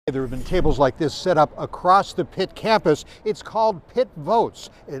There have been tables like this set up across the Pitt campus. It's called Pitt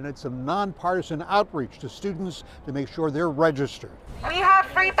Votes, and it's a nonpartisan outreach to students to make sure they're registered. We have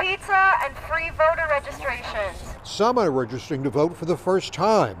free pizza and free voter registrations. Some are registering to vote for the first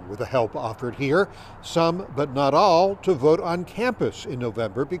time with the help offered here. Some, but not all, to vote on campus in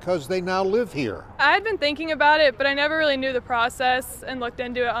November because they now live here. I had been thinking about it, but I never really knew the process and looked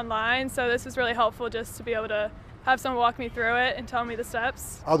into it online, so this was really helpful just to be able to have someone walk me through it and tell me the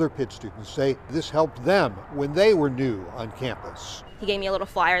steps. Other Pitt students say this helped them when they were new on campus. He gave me a little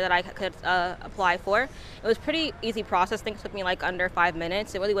flyer that I could apply for. It was a pretty easy process. I think it took me like under 5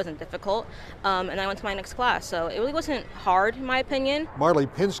 minutes. It really wasn't difficult. And I went to my next class, so it really wasn't hard in my opinion. Marley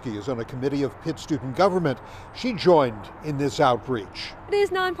Pinsky is on a committee of Pitt student government. She joined in this outreach. It is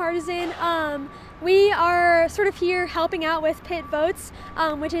nonpartisan. We are sort of here helping out with Pitt Votes,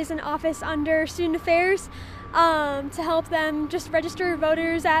 which is an office under Student Affairs, to help them just register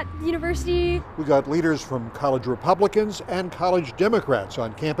voters at the university. We got leaders from college Republicans and college Democrats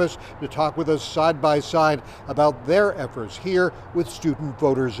on campus to talk with us side by side about their efforts here with student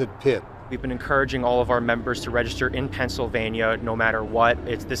voters at Pitt. We've been encouraging all of our members to register in Pennsylvania no matter what.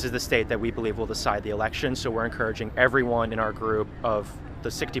 This is the state that we believe will decide the election, so we're encouraging everyone in our group of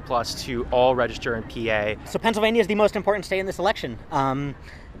the 60 plus to all register in PA. So Pennsylvania is the most important state in this election.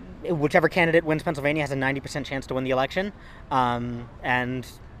 Whichever candidate wins Pennsylvania has a 90% chance to win the election, and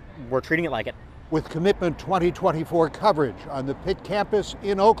we're treating it like it. With Commitment 2024 coverage on the Pitt campus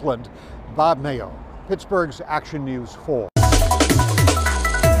in Oakland, Bob Mayo, Pittsburgh's Action News 4.